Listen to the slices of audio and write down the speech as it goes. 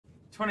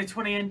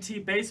2020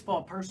 NT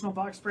Baseball Personal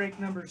Box Break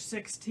number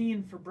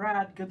 16 for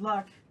Brad. Good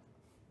luck.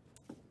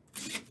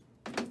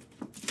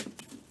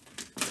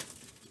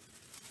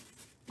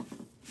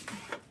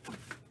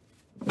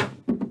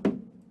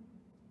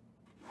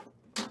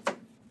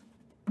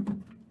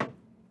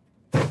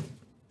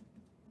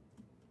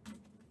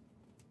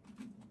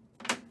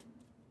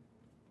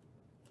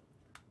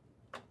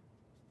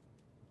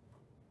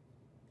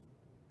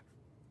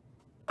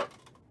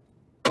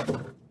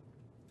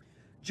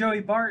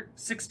 Joey Bart,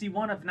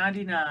 61 of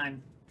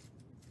 99.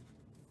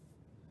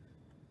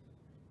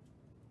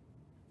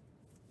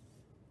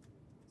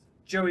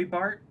 Joey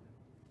Bart.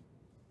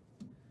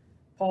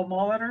 Paul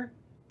Molitor,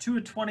 2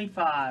 of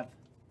 25.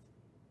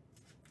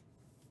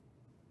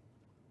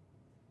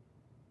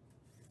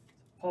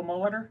 Paul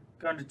Molitor,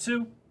 going to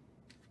 2.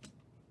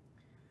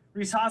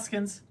 Rhys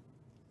Hoskins,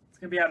 it's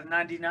going to be out of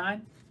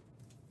 99.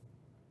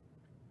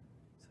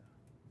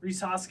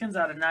 Rhys Hoskins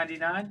out of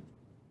 99.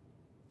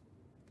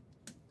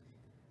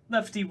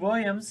 Lefty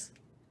Williams,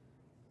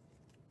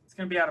 it's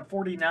going to be out of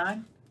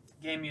 49.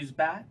 Game used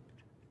bat.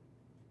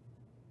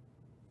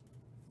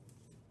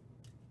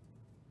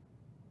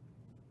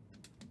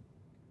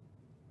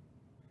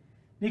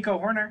 Nico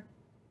Horner,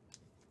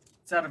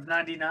 it's out of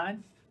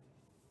 99.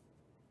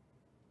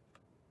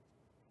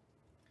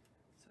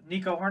 So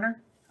Nico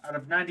Horner out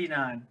of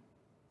 99.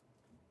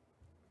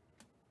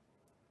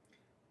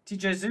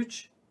 TJ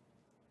Zuch,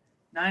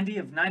 90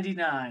 of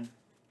 99.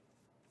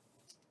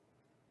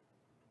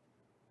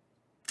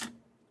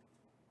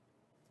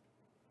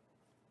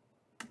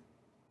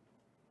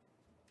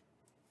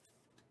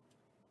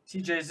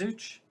 TJ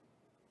Zuch.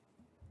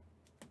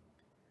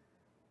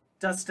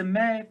 Dustin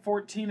May,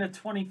 14 of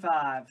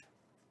 25.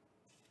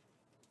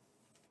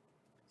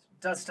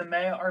 Dustin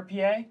May,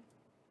 RPA.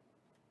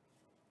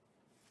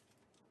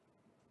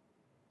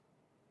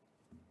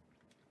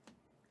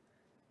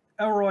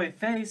 Elroy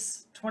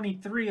Face,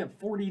 23 of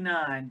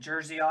 49.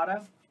 Jersey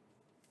Auto.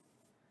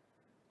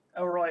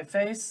 Elroy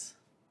Face.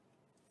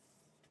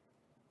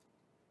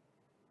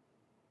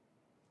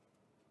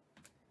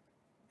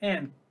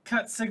 And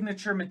cut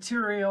signature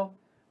material,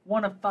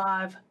 1 of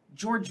 5,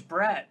 George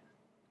Brett.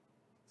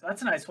 So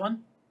that's a nice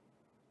one.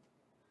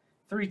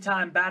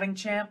 3-time batting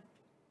champ,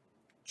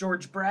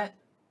 George Brett.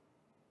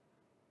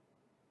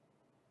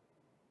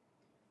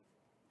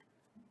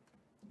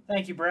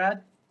 Thank you,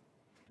 Brad.